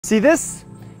See, this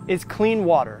is clean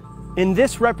water, and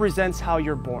this represents how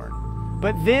you're born.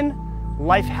 But then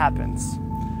life happens.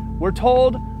 We're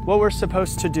told what we're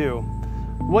supposed to do,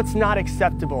 what's not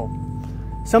acceptable.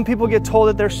 Some people get told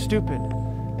that they're stupid.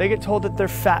 They get told that they're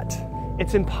fat.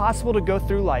 It's impossible to go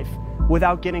through life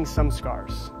without getting some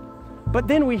scars. But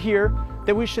then we hear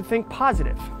that we should think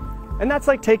positive. And that's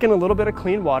like taking a little bit of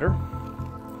clean water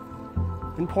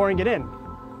and pouring it in.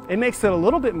 It makes it a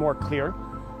little bit more clear,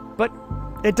 but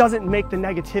it doesn't make the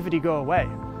negativity go away.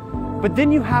 But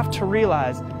then you have to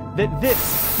realize that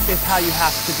this is how you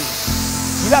have to be.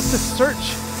 You have to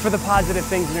search for the positive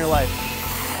things in your life.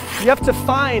 You have to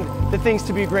find the things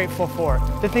to be grateful for,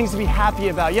 the things to be happy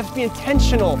about. You have to be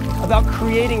intentional about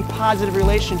creating positive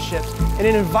relationships and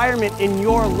an environment in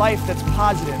your life that's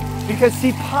positive. Because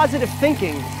see, positive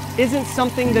thinking isn't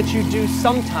something that you do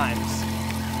sometimes.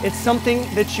 It's something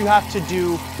that you have to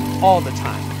do all the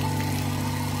time.